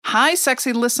Hi,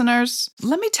 sexy listeners.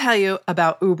 Let me tell you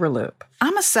about Uberlube.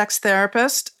 I'm a sex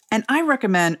therapist, and I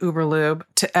recommend Uberlube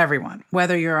to everyone,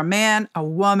 whether you're a man, a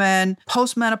woman,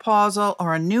 postmenopausal,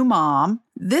 or a new mom.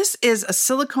 This is a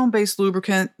silicone-based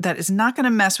lubricant that is not going to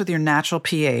mess with your natural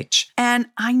pH. And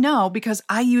I know because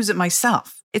I use it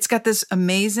myself. It's got this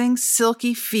amazing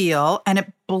silky feel, and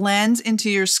it blends into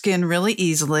your skin really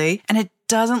easily, and it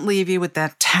doesn't leave you with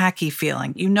that tacky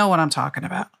feeling. You know what I'm talking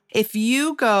about. If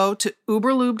you go to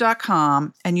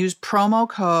uberlube.com and use promo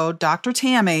code Dr.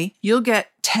 Tammy, you'll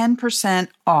get 10%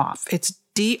 off. It's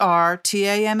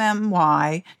DRTAMMY,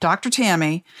 Dr.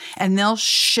 Tammy, and they'll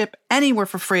ship anywhere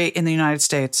for free in the United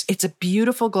States. It's a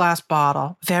beautiful glass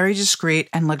bottle, very discreet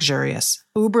and luxurious.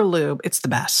 Uberlube, it's the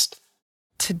best.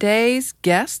 Today's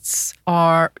guests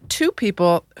are two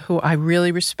people who I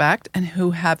really respect and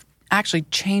who have actually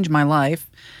changed my life.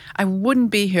 I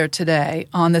wouldn't be here today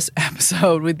on this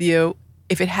episode with you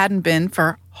if it hadn't been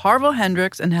for Harville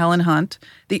Hendrix and Helen Hunt,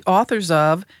 the authors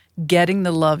of Getting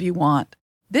the Love You Want.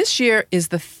 This year is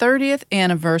the 30th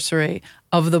anniversary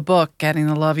of the book, Getting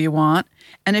the Love You Want.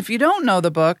 And if you don't know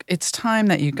the book, it's time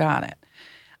that you got it.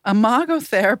 Imago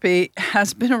therapy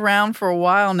has been around for a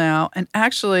while now, and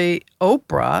actually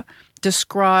Oprah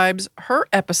describes her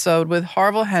episode with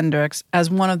Harville Hendrix as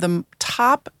one of the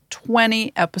top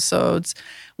 20 episodes,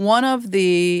 one of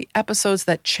the episodes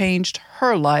that changed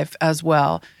her life as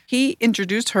well. He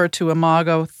introduced her to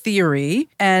Imago theory,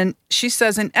 and she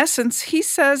says, in essence, he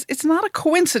says it's not a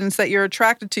coincidence that you're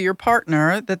attracted to your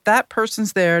partner, that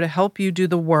person's there to help you do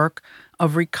the work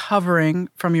of recovering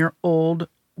from your old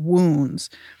wounds.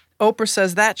 Oprah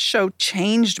says, that show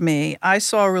changed me. I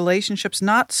saw relationships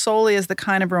not solely as the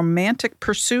kind of romantic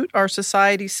pursuit our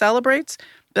society celebrates,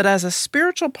 but as a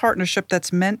spiritual partnership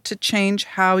that's meant to change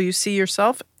how you see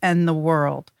yourself and the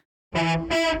world.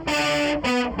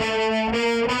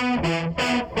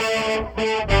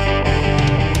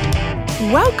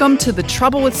 Welcome to The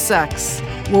Trouble with Sex,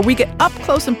 where we get up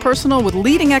close and personal with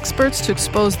leading experts to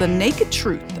expose the naked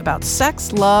truth about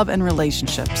sex, love, and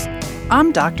relationships.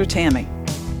 I'm Dr. Tammy.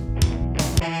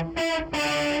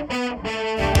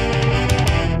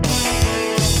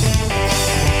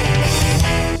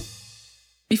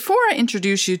 Before I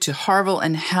introduce you to Harville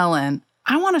and Helen,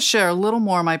 I want to share a little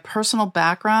more of my personal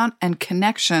background and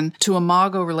connection to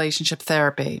Imago relationship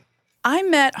therapy. I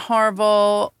met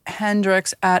Harville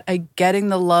Hendrix at a Getting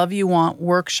the Love You Want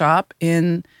workshop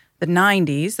in the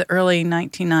 90s, the early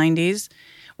 1990s,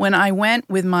 when I went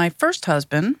with my first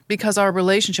husband because our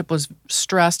relationship was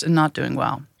stressed and not doing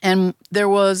well. And there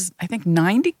was, I think,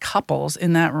 90 couples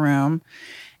in that room.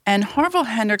 And Harville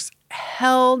Hendrix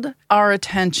held our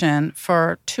attention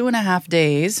for 2.5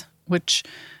 days, which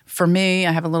for me,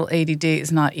 I have a little ADD,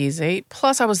 is not easy.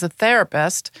 Plus, I was a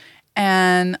therapist,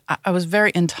 and I was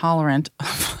very intolerant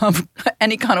of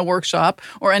any kind of workshop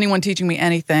or anyone teaching me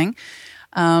anything,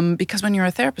 because when you're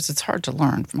a therapist, it's hard to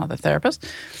learn from other therapists.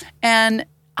 And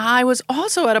I was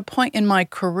also at a point in my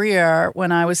career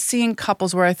when I was seeing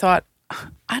couples where I thought,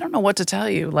 I don't know what to tell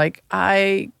you. Like,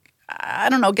 I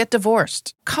don't know, get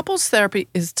divorced. Couples therapy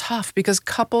is tough because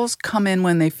couples come in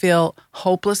when they feel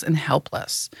hopeless and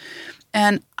helpless.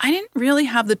 And I didn't really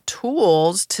have the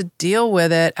tools to deal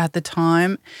with it at the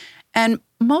time. And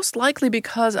most likely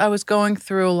because I was going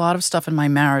through a lot of stuff in my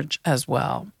marriage as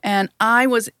well. And I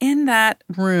was in that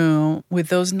room with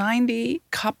those 90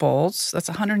 couples, that's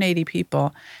 180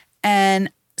 people, and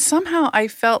somehow I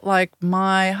felt like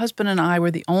my husband and I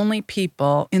were the only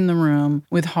people in the room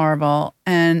with Harville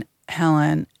and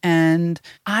Helen, and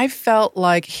I felt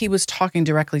like he was talking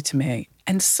directly to me.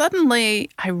 And suddenly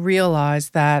I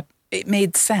realized that it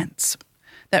made sense,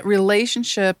 that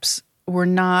relationships were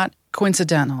not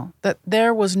coincidental, that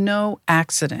there was no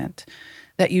accident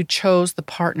that you chose the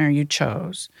partner you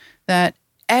chose, that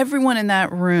everyone in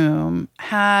that room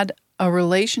had a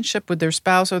relationship with their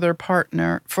spouse or their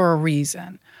partner for a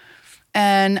reason.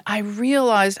 And I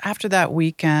realized after that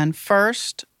weekend,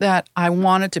 first, that I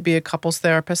wanted to be a couples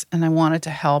therapist and I wanted to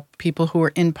help people who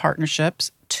were in partnerships.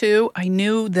 2, I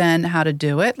knew then how to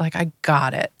do it. Like, I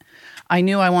got it. I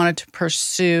knew I wanted to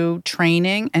pursue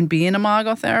training and be an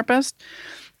Imago therapist.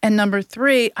 And number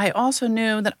 3, I also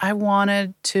knew that I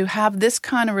wanted to have this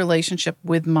kind of relationship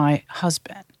with my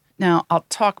husband. Now, I'll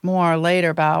talk more later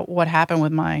about what happened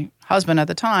with my husband at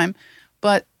the time,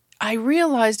 but I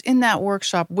realized in that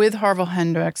workshop with Harville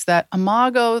Hendrix that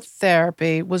Imago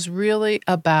therapy was really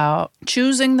about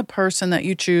choosing the person that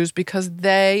you choose because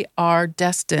they are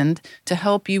destined to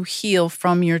help you heal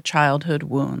from your childhood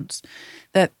wounds.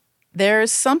 That there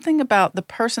is something about the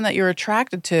person that you're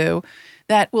attracted to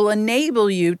that will enable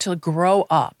you to grow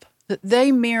up. that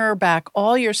they mirror back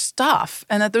all your stuff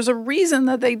and that there's a reason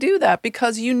that they do that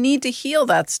because you need to heal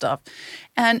that stuff.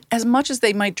 And as much as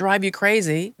they might drive you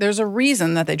crazy, there's a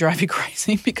reason that they drive you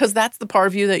crazy because that's the part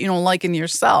of you that you don't like in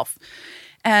yourself.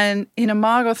 And in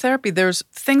imago therapy, there's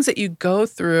things that you go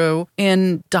through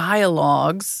in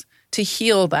dialogues to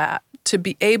heal that, to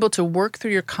be able to work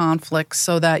through your conflicts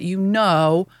so that you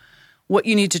know what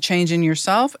you need to change in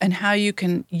yourself and how you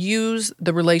can use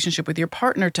the relationship with your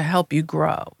partner to help you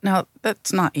grow. Now,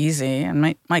 that's not easy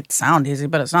and might sound easy,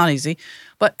 but it's not easy.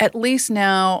 But at least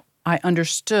now I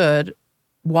understood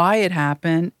why it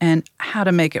happened and how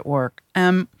to make it work.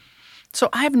 So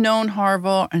I've known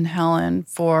Harville and Helen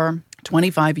for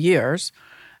 25 years.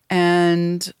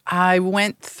 And I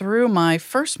went through my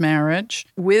first marriage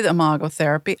with imago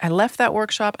therapy. I left that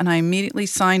workshop and I immediately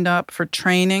signed up for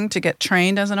training to get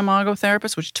trained as an imago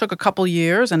therapist, which took a couple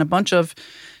years and a bunch of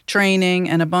training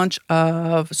and a bunch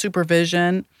of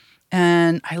supervision.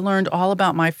 And I learned all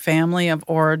about my family of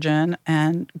origin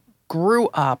and grew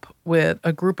up with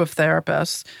a group of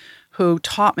therapists who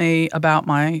taught me about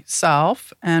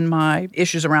myself and my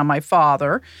issues around my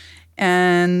father.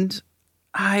 And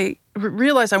I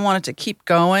realized I wanted to keep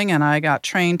going, and I got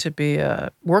trained to be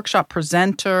a workshop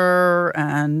presenter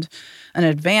and an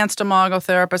advanced imago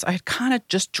therapist. I had kind of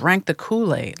just drank the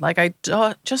Kool-Aid. Like I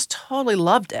just totally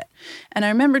loved it. And I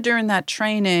remember during that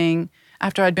training,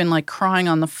 after I'd been like crying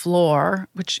on the floor,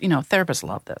 which, you know, therapists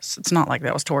love this. It's not like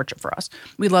that was torture for us.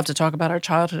 We love to talk about our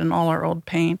childhood and all our old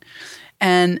pain.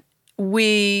 And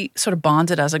we sort of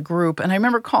bonded as a group. And I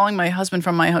remember calling my husband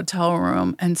from my hotel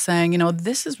room and saying, you know,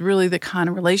 this is really the kind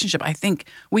of relationship I think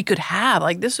we could have.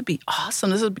 Like, this would be awesome.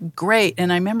 This would be great.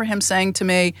 And I remember him saying to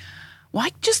me,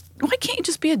 why can't you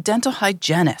just be a dental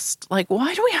hygienist? Like,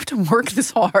 why do we have to work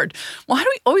this hard? Why do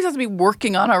we always have to be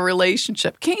working on our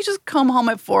relationship? Can't you just come home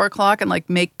at 4:00 and like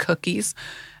make cookies?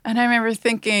 And I remember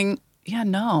thinking, yeah,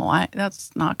 no, that's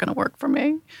not going to work for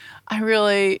me. I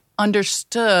really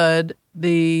understood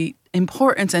the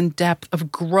importance and depth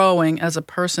of growing as a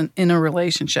person in a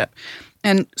relationship.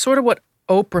 And sort of what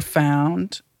Oprah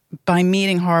found by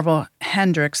meeting Harville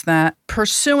Hendrix, that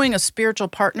pursuing a spiritual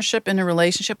partnership in a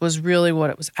relationship was really what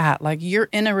it was at. Like, you're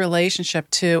in a relationship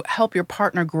to help your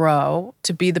partner grow,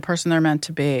 to be the person they're meant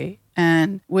to be.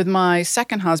 And with my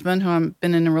second husband, who I've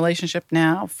been in a relationship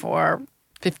now for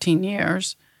 15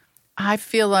 years, I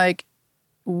feel like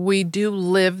we do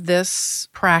live this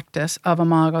practice of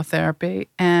imago therapy.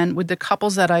 And with the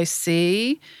couples that I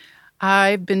see,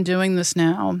 I've been doing this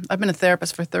now. I've been a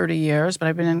therapist for 30 years, but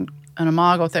I've been an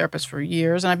imago therapist for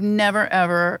years. And I've never,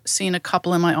 ever seen a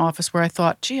couple in my office where I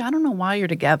thought, gee, I don't know why you're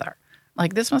together.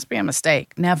 Like, this must be a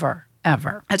mistake. Never,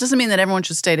 ever. That doesn't mean that everyone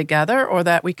should stay together or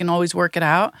that we can always work it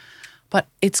out. But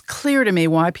it's clear to me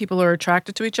why people are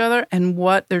attracted to each other and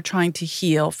what they're trying to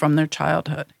heal from their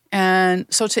childhood. And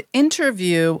so to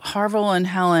interview Harville and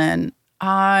Helen,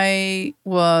 I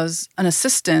was an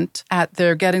assistant at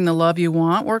their Getting the Love You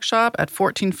Want workshop at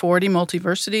 1440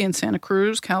 Multiversity in Santa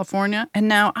Cruz, California. And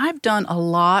now I've done a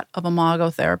lot of imago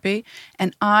therapy,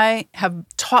 and I have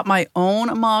taught my own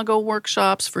imago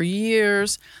workshops for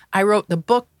years. I wrote the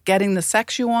book Getting the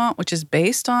Sex You Want, which is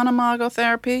based on imago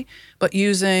therapy, but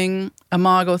using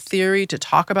imago theory to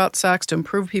talk about sex, to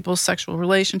improve people's sexual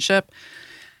relationship.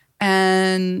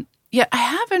 And yet I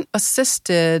haven't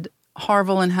assisted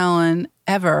Harville and Helen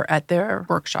ever at their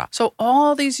workshop. So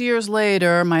all these years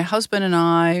later, my husband and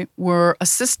I were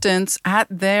assistants at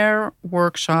their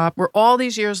workshop, where all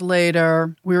these years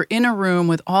later, we were in a room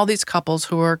with all these couples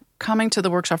who were coming to the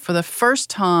workshop for the first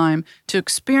time to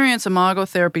experience imago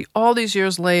therapy all these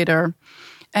years later.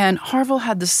 And Harville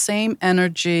had the same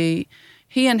energy.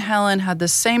 He and Helen had the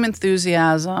same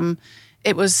enthusiasm.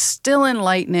 It was still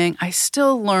enlightening. I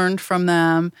still learned from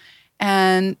them.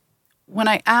 And when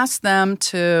I asked them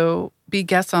to be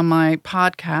guests on my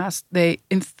podcast, they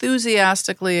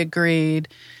enthusiastically agreed.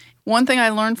 One thing I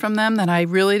learned from them that I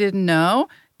really didn't know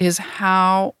is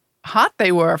how hot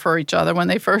they were for each other when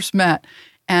they first met.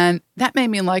 And that made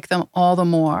me like them all the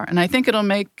more. And I think it'll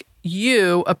make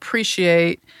you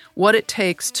appreciate what it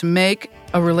takes to make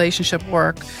a relationship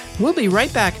work. We'll be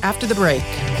right back after the break.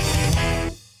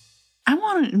 I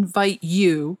want to invite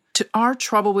you to our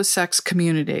Trouble with Sex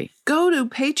community. Go to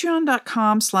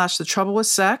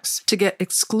patreon.com/thetroublewithsex to get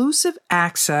exclusive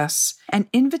access, an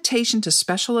invitation to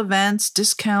special events,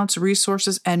 discounts,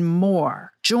 resources, and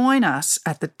more. Join us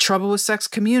at the Trouble with Sex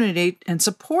community and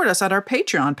support us at our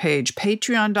Patreon page,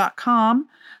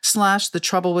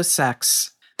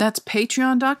 patreon.com/thetroublewithsex. That's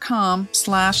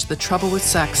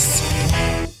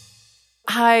patreon.com/thetroublewithsex.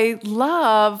 I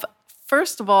love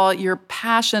first of all, your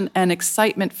passion and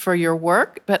excitement for your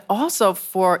work, but also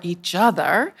for each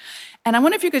other. And I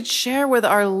wonder if you could share with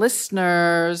our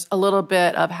listeners a little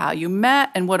bit of how you met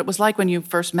and what it was like when you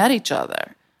first met each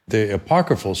other. The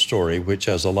apocryphal story, which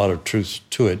has a lot of truth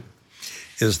to it,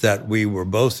 is that we were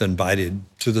both invited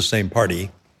to the same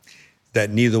party that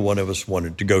neither one of us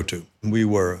wanted to go to. We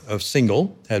were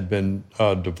single, had been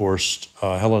divorced.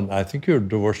 Helen, I think you were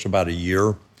divorced about a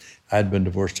year. I had been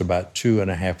divorced about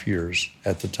 2.5 years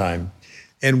at the time.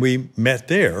 And we met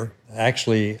there.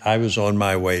 Actually, I was on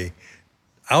my way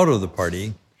out of the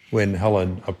party when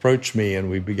Helen approached me and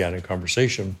we began a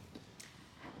conversation.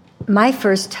 My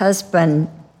first husband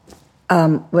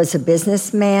was a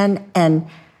businessman, and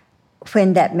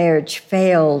when that marriage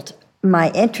failed,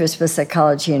 my interest was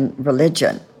psychology and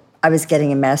religion. I was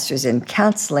getting a master's in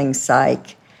counseling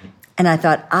psych, and I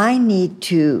thought, I need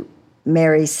to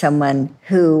marry someone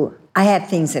who I have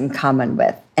things in common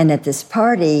with. And at this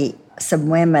party, some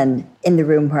women in the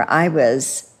room where I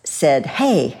was said,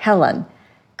 "Hey, Helen,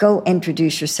 go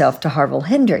introduce yourself to Harville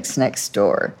Hendrix next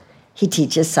door. He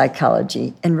teaches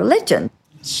psychology and religion."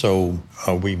 So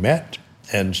we met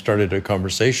and started a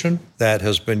conversation that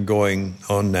has been going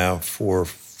on now for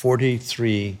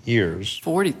 43 years.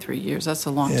 43 years, that's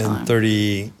a long time. And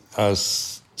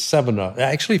 37,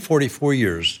 actually 44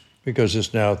 years, because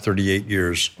it's now 38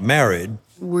 years married.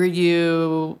 Were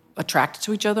you attracted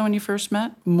to each other when you first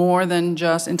met? More than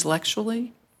just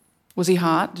intellectually? Was he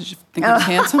hot? Did you think he was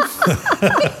handsome?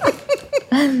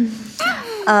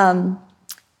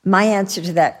 My answer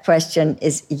to that question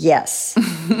is yes.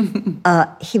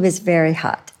 He was very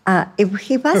hot.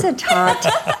 He wasn't hot.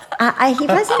 He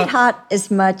wasn't hot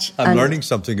as much. I'm learning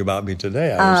something about me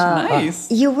today. Nice.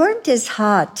 You weren't as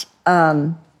hot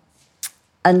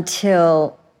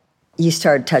until you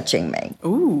started touching me.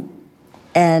 Ooh.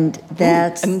 And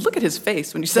that's... And look at his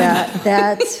face when you said that.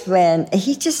 That's when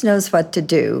he just knows what to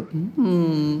do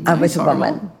with a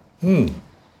woman.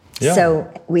 Yeah. So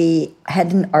we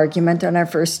had an argument on our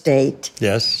first date.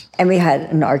 Yes. And we had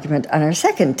an argument on our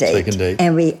second date.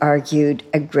 And we argued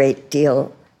a great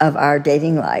deal of our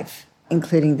dating life,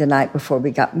 including the night before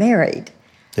we got married.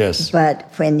 Yes. But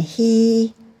when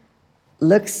he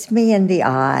looks me in the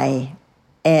eye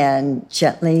and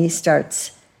gently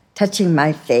starts touching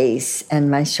my face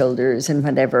and my shoulders and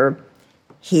whatever,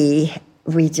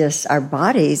 our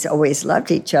bodies always loved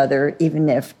each other, even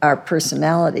if our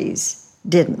personalities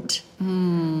didn't.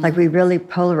 Like, we really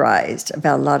polarized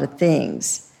about a lot of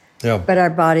things. Yeah. But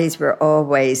our bodies were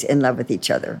always in love with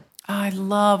each other. I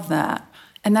love that.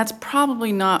 And that's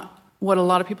probably not what a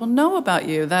lot of people know about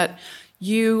you, that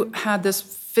you had this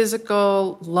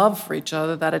physical love for each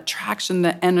other, that attraction,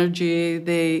 the energy,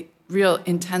 the real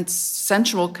intense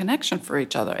sensual connection for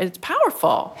each other. It's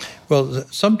powerful. Well,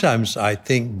 sometimes I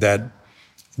think that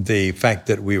the fact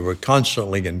that we were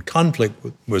constantly in conflict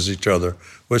with each other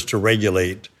was to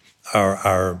regulate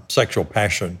our sexual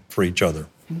passion for each other.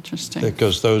 Interesting.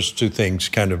 Because those two things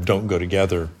kind of don't go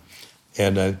together.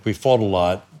 And we fought a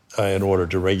lot in order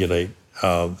to regulate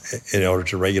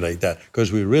that,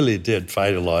 because we really did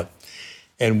fight a lot.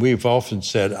 And we've often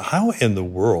said, how in the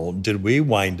world did we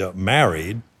wind up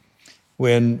married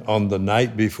when on the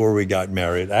night before we got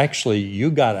married, actually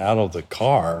you got out of the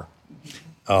car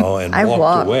and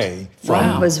walked away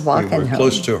from, was walking we were home.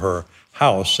 close to her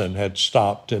house and had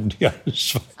stopped. And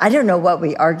I don't know what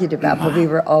we argued about, but we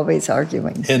were always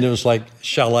arguing. And it was like,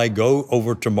 shall I go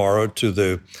over tomorrow to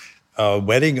the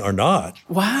wedding or not?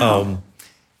 Wow.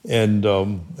 And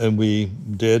we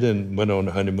did and went on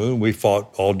a honeymoon. We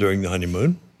fought all during the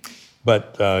honeymoon,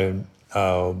 but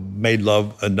made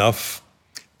love enough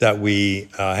that we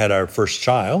had our first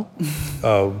child,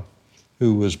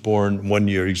 who was born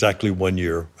exactly 1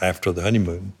 year after the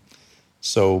honeymoon.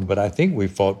 So, but I think we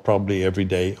fought probably every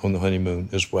day on the honeymoon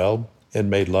as well, and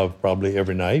made love probably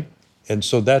every night. And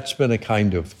so that's been a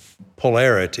kind of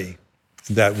polarity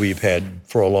that we've had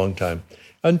for a long time.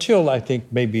 Until I think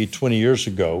maybe 20 years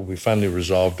ago, we finally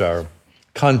resolved our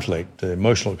conflict, the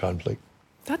emotional conflict.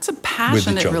 That's a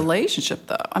passionate relationship,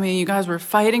 though. I mean, you guys were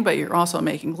fighting, but you're also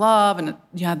making love, and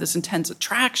you had this intense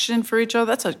attraction for each other.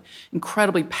 That's an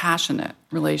incredibly passionate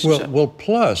relationship. Well,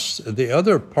 plus, the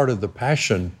other part of the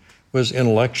passion was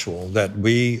intellectual, that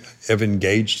we have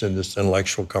engaged in this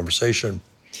intellectual conversation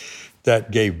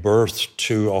that gave birth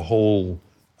to a whole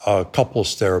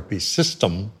couples therapy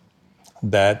system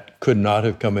that could not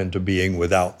have come into being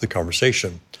without the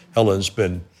conversation. Helen's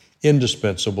been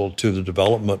indispensable to the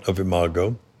development of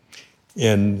Imago,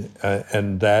 and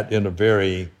that in a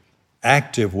very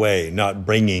active way, not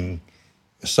bringing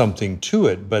something to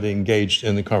it, but engaged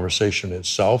in the conversation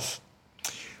itself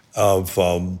of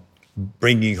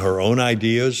bringing her own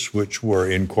ideas, which were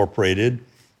incorporated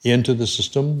into the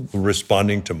system,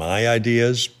 responding to my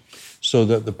ideas, so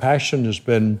that the passion has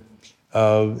been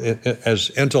as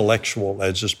intellectual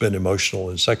as it's been emotional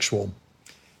and sexual.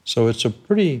 So it's a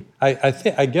pretty,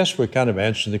 I guess we're kind of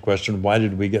answering the question, why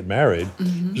did we get married?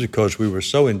 Mm-hmm. It's because we were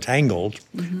so entangled.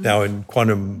 Mm-hmm. Now in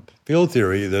quantum field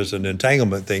theory, there's an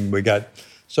entanglement thing. We got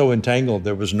so entangled,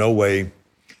 there was no way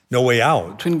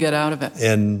out. Couldn't get out of it.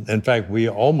 And in fact, we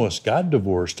almost got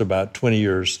divorced about 20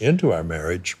 years into our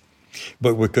marriage,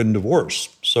 but we couldn't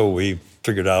divorce. So we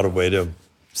figured out a way to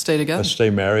stay together, stay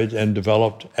married, and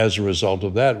developed, as a result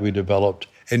of that, we developed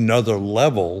another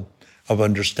level of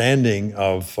understanding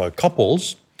of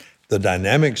couples, the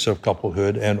dynamics of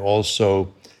couplehood, and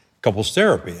also couples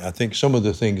therapy. I think some of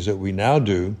the things that we now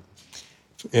do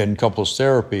in couples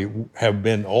therapy have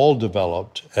been all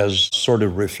developed as sort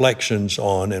of reflections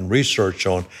on and research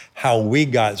on how we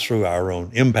got through our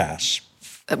own impasse.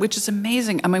 Which is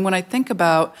amazing. I mean, when I think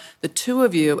about the two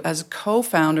of you as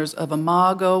co-founders of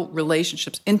Imago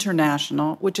Relationships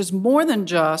International, which is more than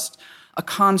just a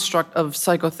construct of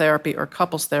psychotherapy or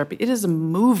couples therapy, it is a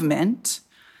movement.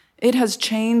 It has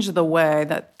changed the way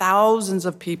that thousands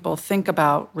of people think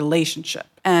about relationship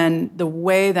and the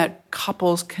way that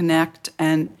couples connect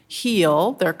and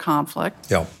heal their conflict.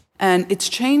 Yeah. And it's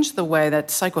changed the way that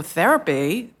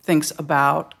psychotherapy thinks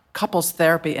about couples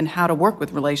therapy and how to work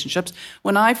with relationships.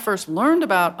 When I first learned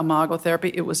about Imago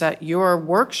therapy, it was at your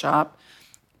workshop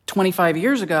 25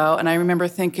 years ago, and I remember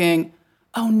thinking,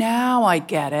 oh, now I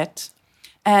get it.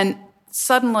 And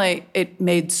suddenly it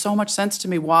made so much sense to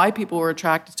me why people were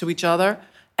attracted to each other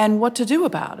and what to do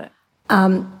about it.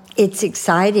 It's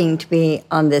exciting to be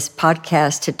on this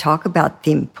podcast to talk about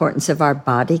the importance of our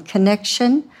body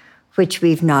connection, which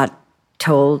we've not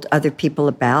told other people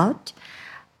about.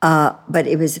 But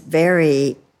it was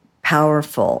very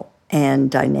powerful and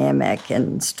dynamic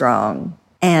and strong.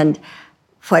 And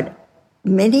what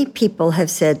many people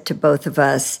have said to both of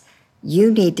us,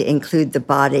 you need to include the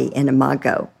body in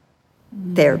Imago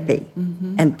therapy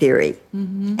and theory,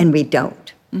 and we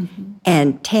don't.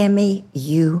 And Tammy,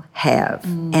 you have.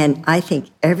 And I think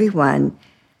everyone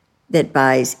that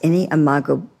buys any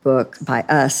Imago book by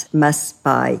us must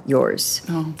buy yours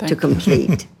to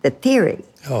complete the theory.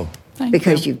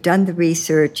 Because you've done the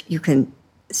research, you can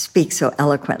speak so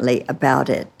eloquently about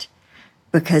it,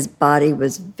 because body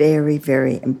was very,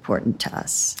 very important to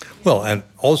us. Well, and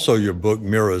also your book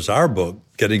mirrors our book.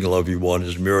 Getting the love you want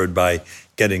is mirrored by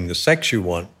getting the sex you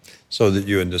want, so that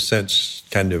you, in a sense,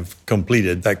 kind of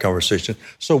completed that conversation.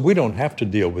 So we don't have to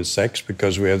deal with sex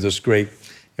because we have this great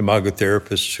Imago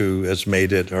therapist who has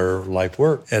made it her life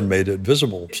work and made it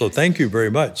visible. So thank you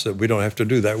very much that we don't have to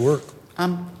do that work.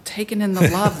 I'm taking in the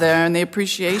love there and the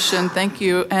appreciation. Thank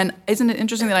you. And isn't it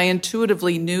interesting that I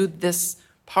intuitively knew this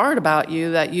part about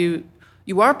you, that you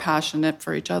are passionate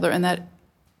for each other, and that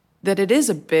it is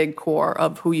a big core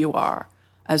of who you are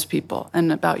as people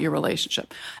and about your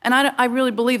relationship. And I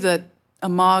really believe that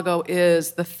Imago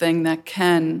is the thing that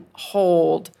can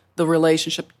hold the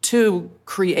relationship to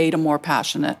create a more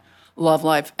passionate love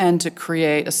life and to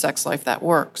create a sex life that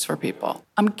works for people.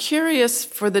 I'm curious,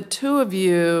 for the two of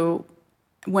you,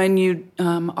 when you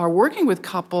are working with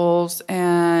couples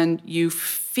and you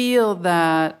feel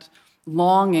that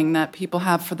longing that people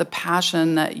have for the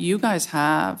passion that you guys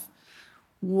have,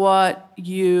 what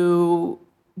you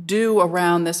do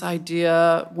around this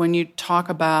idea when you talk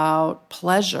about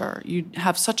pleasure. You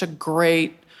have such a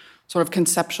great sort of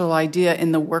conceptual idea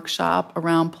in the workshop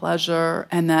around pleasure,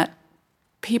 and that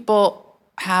people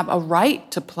have a right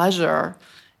to pleasure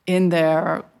in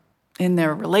their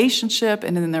relationship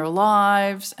and in their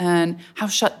lives, and how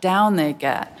shut down they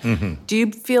get. Do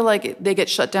you feel like they get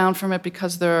shut down from it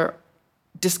because they're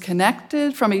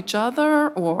disconnected from each other,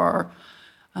 or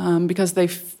because they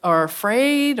are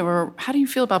afraid, or how do you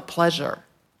feel about pleasure?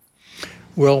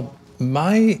 Well,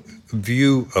 my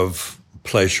view of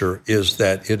pleasure is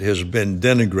that it has been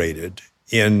denigrated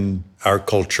in our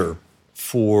culture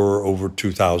for over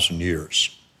 2,000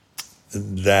 years.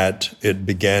 That it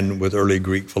began with early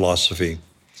Greek philosophy,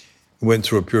 went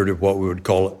through a period of what we would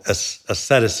call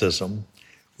asceticism,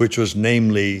 which was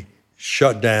namely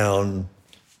shut down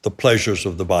the pleasures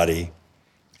of the body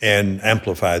and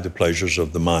amplify the pleasures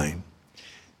of the mind.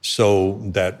 So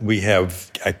that we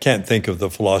have, I can't think of the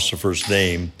philosopher's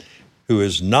name, who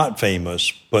is not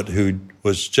famous, but who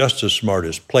was just as smart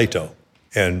as Plato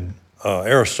and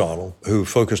Aristotle, who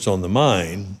focused on the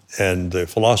mind, and the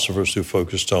philosophers who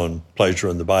focused on pleasure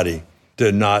in the body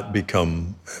did not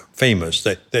become famous.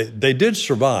 They did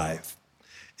survive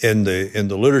in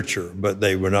the literature, but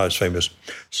they were not as famous.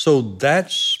 So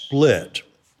that split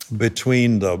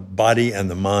between the body and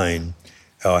the mind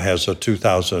has a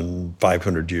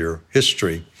 2,500-year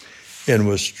history and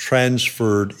was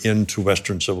transferred into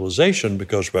Western civilization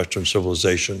because Western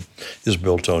civilization is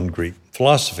built on Greek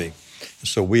philosophy.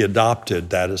 So we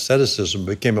adopted that asceticism,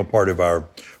 became a part of our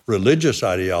religious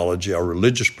ideology, our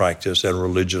religious practice, and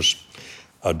religious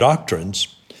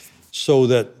doctrines, so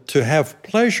that to have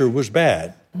pleasure was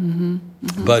bad,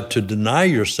 but to deny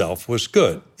yourself was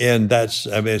good. And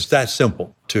it's that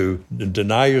simple. To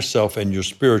deny yourself and you're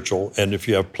spiritual, and if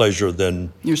you have pleasure,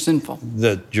 then you're sinful.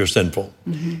 That you're sinful.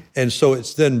 And so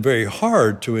it's then very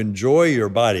hard to enjoy your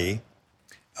body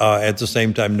at the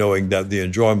same time knowing that the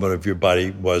enjoyment of your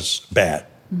body was bad.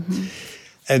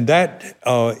 And that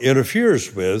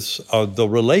interferes with the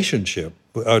relationship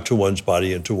to one's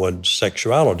body and to one's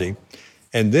sexuality.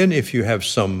 And then if you have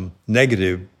some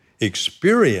negative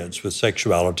experience with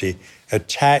sexuality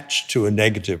attached to a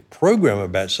negative program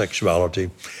about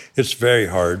sexuality, it's very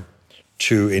hard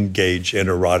to engage in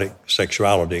erotic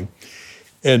sexuality.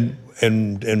 And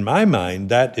in my mind,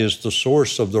 that is the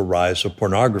source of the rise of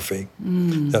pornography.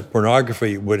 That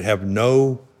pornography would have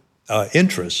no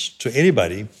interest to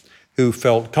anybody who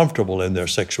felt comfortable in their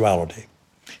sexuality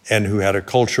and who had a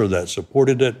culture that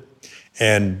supported it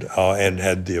and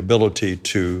had the ability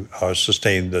to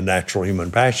sustain the natural human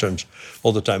passions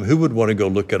all the time. Who would want to go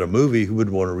look at a movie? Who would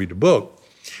want to read a book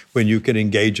when you can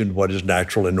engage in what is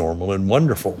natural and normal and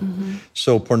wonderful?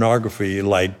 So pornography,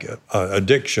 like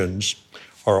addictions,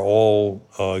 are all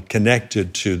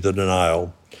connected to the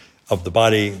denial of the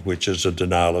body, which is a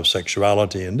denial of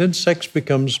sexuality. And then sex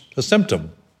becomes a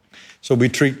symptom. So we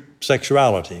treat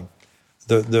sexuality,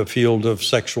 the field of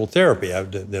sexual therapy,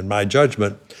 in my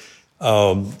judgment,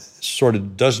 sort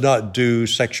of does not do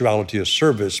sexuality a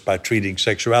service by treating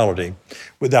sexuality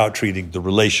without treating the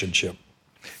relationship.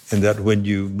 And that when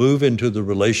you move into the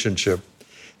relationship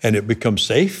and it becomes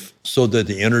safe so that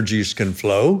the energies can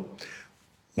flow,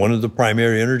 one of the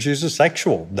primary energies is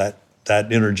sexual. That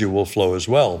energy will flow as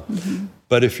well.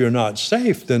 But if you're not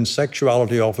safe, then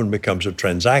sexuality often becomes a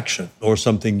transaction or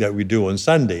something that we do on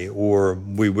Sunday or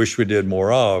we wish we did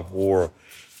more of, or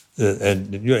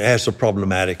and it has a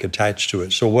problematic attached to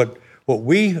it. So what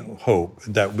we hope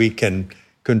that we can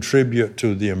contribute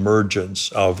to the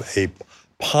emergence of a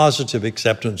positive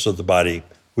acceptance of the body,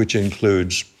 which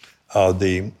includes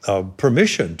the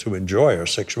permission to enjoy our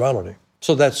sexuality.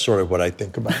 So that's sort of what I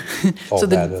think about all so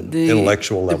that at the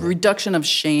intellectual level. The reduction of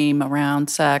shame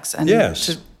around sex and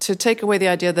to take away the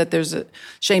idea that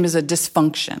shame is a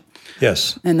dysfunction.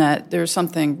 Yes. And that there's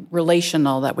something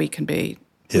relational that we can be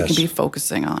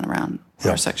focusing on around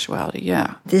our sexuality.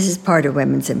 Yeah. This is part of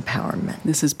women's empowerment.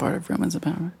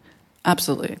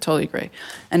 Absolutely. I totally agree.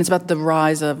 And it's about the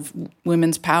rise of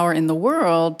women's power in the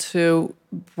world to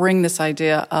bring this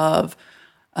idea of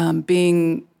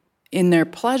being in their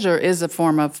pleasure is a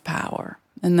form of power.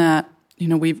 And that,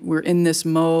 we're in this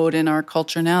mode in our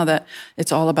culture now that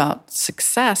it's all about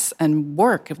success and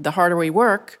work. If the harder we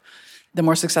work, the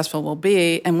more successful we'll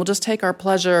be. And we'll just take our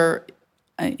pleasure,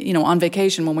 on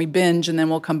vacation when we binge, and then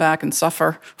we'll come back and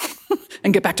suffer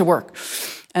and get back to work.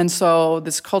 And so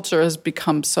this culture has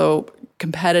become so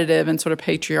competitive and sort of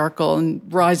patriarchal and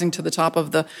rising to the top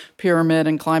of the pyramid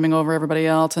and climbing over everybody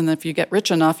else. And if you get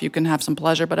rich enough, you can have some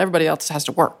pleasure, but everybody else has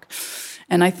to work.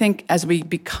 And I think as we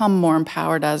become more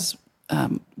empowered as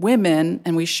women,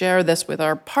 and we share this with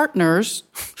our partners,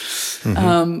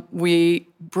 we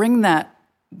bring that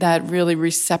really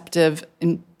receptive,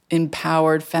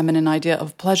 empowered, feminine idea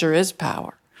of pleasure is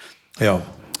power. Yeah.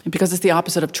 Because it's the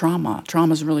opposite of trauma.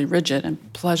 Trauma is really rigid,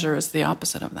 and pleasure is the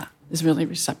opposite of that. It's really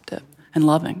receptive and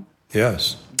loving.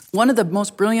 Yes. One of the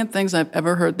most brilliant things I've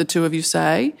ever heard the two of you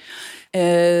say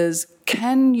is,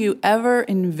 can you ever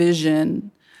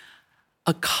envision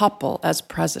a couple as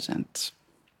president?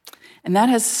 And that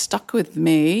has stuck with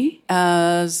me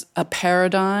as a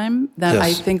paradigm that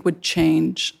I think would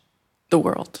change the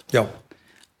world. Yeah.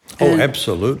 Oh,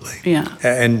 absolutely. Yeah.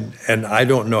 And I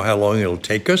don't know how long it'll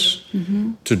take us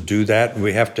to do that.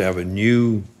 We have to have a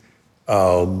new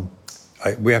model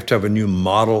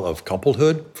of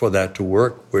couplehood for that to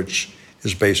work, which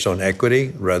is based on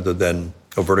equity rather than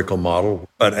a vertical model.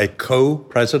 But a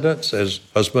co-presidents as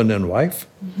husband and wife,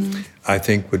 I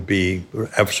think would be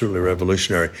absolutely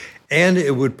revolutionary. And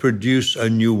it would produce a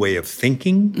new way of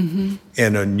thinking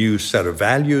and a new set of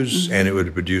values, and it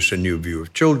would produce a new view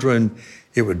of children.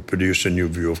 It would produce a new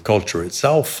view of culture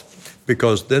itself,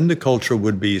 because then the culture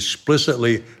would be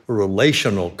explicitly a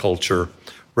relational culture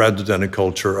rather than a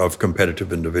culture of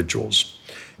competitive individuals.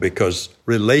 Because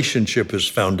relationship is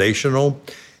foundational,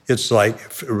 It's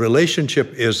like a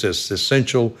relationship is as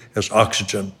essential as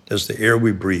oxygen, as the air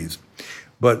we breathe.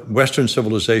 But Western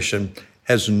civilization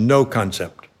has no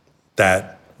concept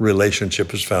that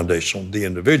relationship is foundational. The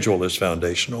individual is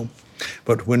foundational.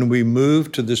 But when we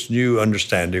move to this new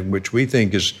understanding, which we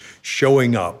think is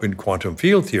showing up in quantum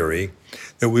field theory,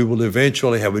 that we will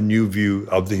eventually have a new view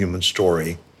of the human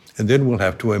story. And then we'll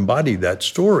have to embody that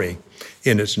story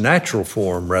in its natural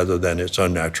form rather than its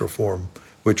unnatural form,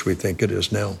 which we think it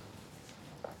is now.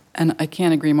 And I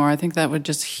can't agree more. I think that would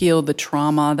just heal the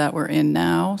trauma that we're in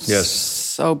now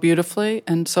so beautifully.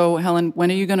 And so, Helen, when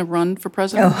are you going to run for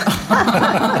president?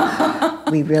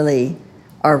 We really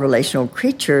are relational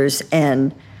creatures,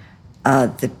 and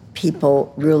the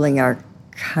people ruling our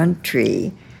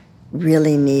country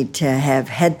really need to have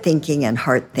head thinking and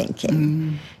heart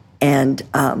thinking. And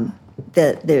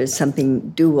there's something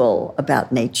dual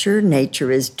about nature.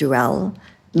 Nature is dual.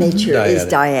 Nature is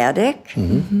dyadic,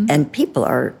 and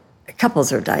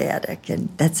couples are dyadic, and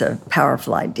that's a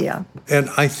powerful idea. And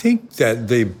I think that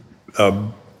the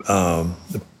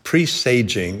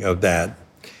presaging of that,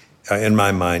 in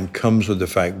my mind, comes with the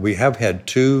fact we have had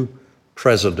two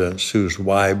presidents whose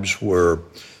wives were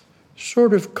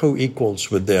sort of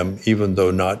co-equals with them, even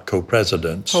though not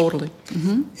co-presidents. Totally.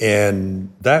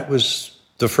 And that was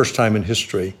the first time in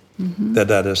history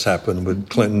that has happened with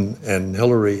Clinton and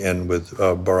Hillary and with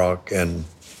Barack and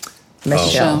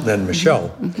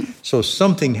Michelle. So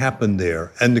something happened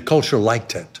there, and the culture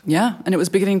liked it. Yeah, and it was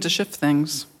beginning to shift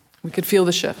things. We could feel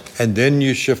the shift. And then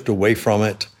you shift away from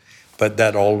it, but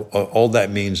that all that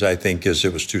means, I think, is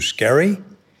it was too scary,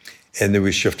 and then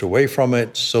we shift away from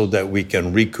it so that we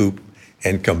can recoup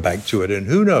and come back to it. And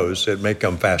who knows, it may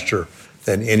come faster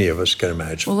than any of us can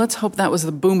imagine. Well, let's hope that was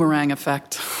the boomerang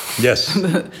effect. Yes.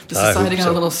 The society got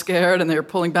a little scared and they were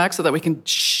pulling back so that we can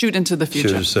shoot into the future.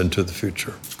 Shoot us into the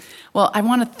future. Well, I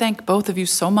want to thank both of you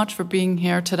so much for being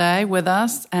here today with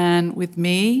us and with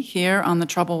me here on The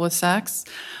Trouble with Sex.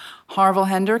 Harville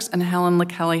Hendrix and Helen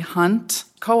LaKelly Hunt,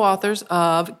 co-authors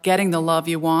of Getting the Love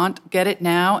You Want. Get it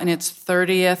now in its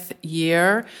 30th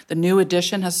year. The new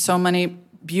edition has so many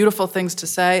beautiful things to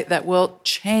say that will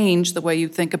change the way you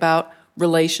think about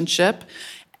relationship.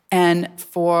 And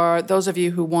for those of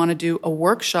you who want to do a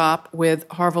workshop with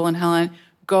Harville and Helen,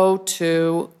 go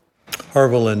to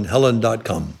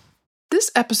harvillandhelen.com. This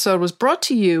episode was brought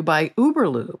to you by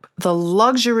Uberlube, the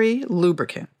luxury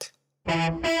lubricant. To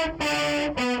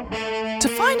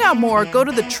find out more, go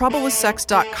to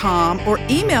thetroublewithsex.com or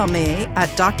email me at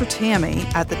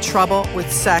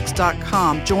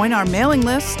drtammy@thetroublewithsex.com. Join our mailing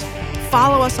list,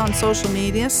 follow us on social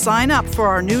media, sign up for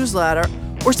our newsletter,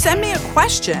 or send me a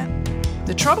question.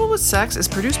 The Trouble with Sex is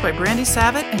produced by Brandy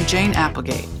Savitt and Jane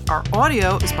Applegate. Our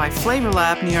audio is by Flavor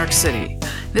Lab, New York City.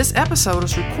 This episode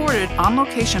was recorded on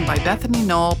location by Bethany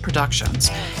Knoll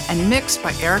Productions and mixed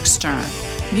by Eric Stern.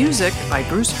 Music by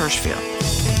Bruce Hirschfield.